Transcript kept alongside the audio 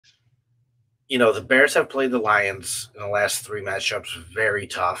The Bears have played the Lions in the last three matchups very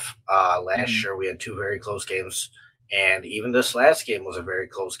tough. Last year, we had two very close games. And even this last game was a very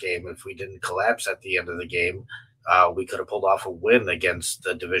close game. If we didn't collapse at the end of the game, we could have pulled off a win against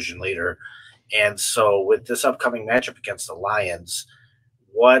the division leader. And so with this upcoming matchup against the Lions,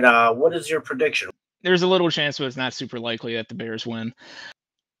 what is your prediction? There's a little chance, but it's not super likely that the Bears win.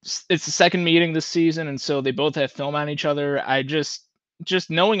 It's the second meeting this season, and so they both have film on each other. I just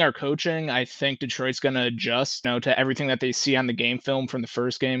knowing our coaching, I think Detroit's going to adjust, to everything that they see on the game film from the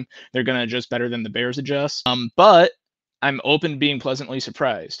first game. They're going to adjust better than the Bears adjust. But I'm open to being pleasantly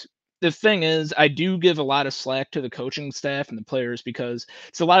surprised. The thing is, I do give a lot of slack to the coaching staff and the players because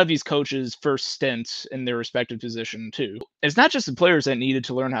it's a lot of these coaches' first stints in their respective position too. It's not just the players that needed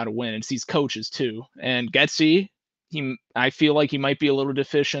to learn how to win; it's these coaches too. And Getsy, I feel like he might be a little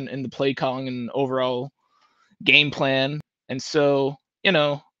deficient in the play calling and overall game plan. And so,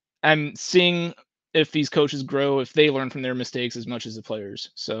 I'm seeing if these coaches grow, if they learn from their mistakes as much as the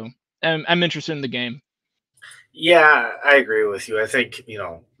players. So I'm interested in the game. Yeah, I agree with you. I think,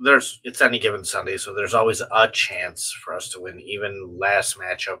 it's any given Sunday, so there's always a chance for us to win. Even last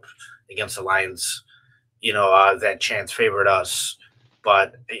matchup against the Lions, that chance favored us,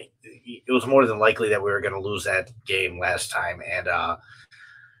 but it was more than likely that we were going to lose that game last time. And,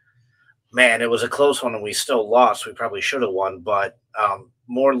 man, it was a close one and we still lost. We probably should have won, but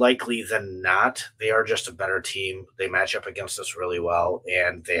more likely than not, they are just a better team. They match up against us really well,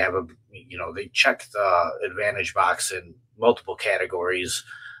 and they have they check the advantage box in multiple categories,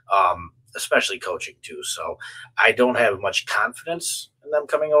 especially coaching too. So I don't have much confidence in them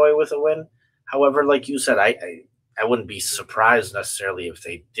coming away with a win. However, like you said, I wouldn't be surprised necessarily if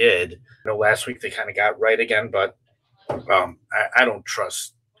they did. Last week they kind of got right again, but I don't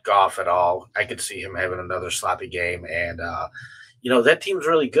trust Goff at all. I could see him having another sloppy game, and that team's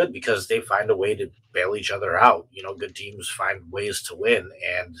really good because they find a way to bail each other out. Good teams find ways to win,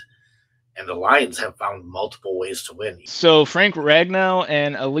 and the Lions have found multiple ways to win. So Frank Ragnow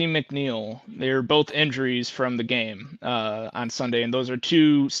and Ali McNeil, they're both injuries from the game on Sunday, and those are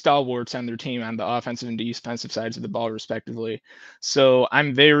two stalwarts on their team on the offensive and defensive sides of the ball, respectively. So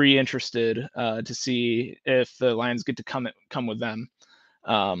I'm very interested to see if the Lions get to come with them.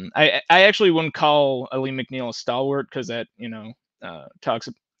 I actually wouldn't call Ali McNeil a stalwart because that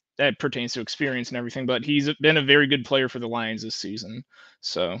that pertains to experience and everything, but he's been a very good player for the Lions this season.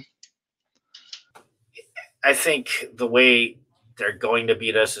 So I think the way they're going to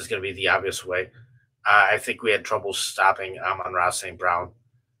beat us is going to be the obvious way. I think we had trouble stopping Amon-Ra St. Brown.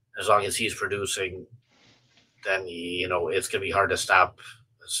 As long as he's producing, then it's going to be hard to stop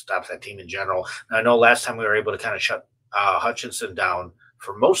that team in general. And I know last time we were able to kind of shut Hutchinson down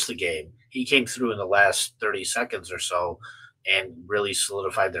for most of the game. He came through in the last 30 seconds or so and really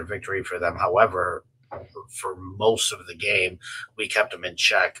solidified their victory for them. However, for most of the game, we kept them in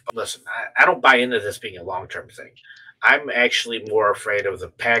check. But listen, I don't buy into this being a long-term thing. I'm actually more afraid of the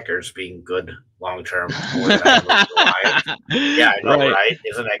Packers being good long-term more than I am of the Lions. Yeah, I know, right?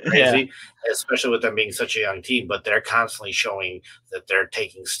 Isn't that crazy? Yeah. Especially with them being such a young team, but they're constantly showing that they're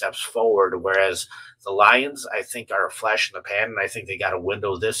taking steps forward, whereas the Lions, I think, are a flash in the pan, and I think they got a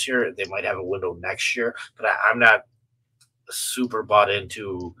window this year. They might have a window next year, but I'm not super bought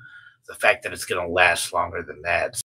into the fact that it's going to last longer than that.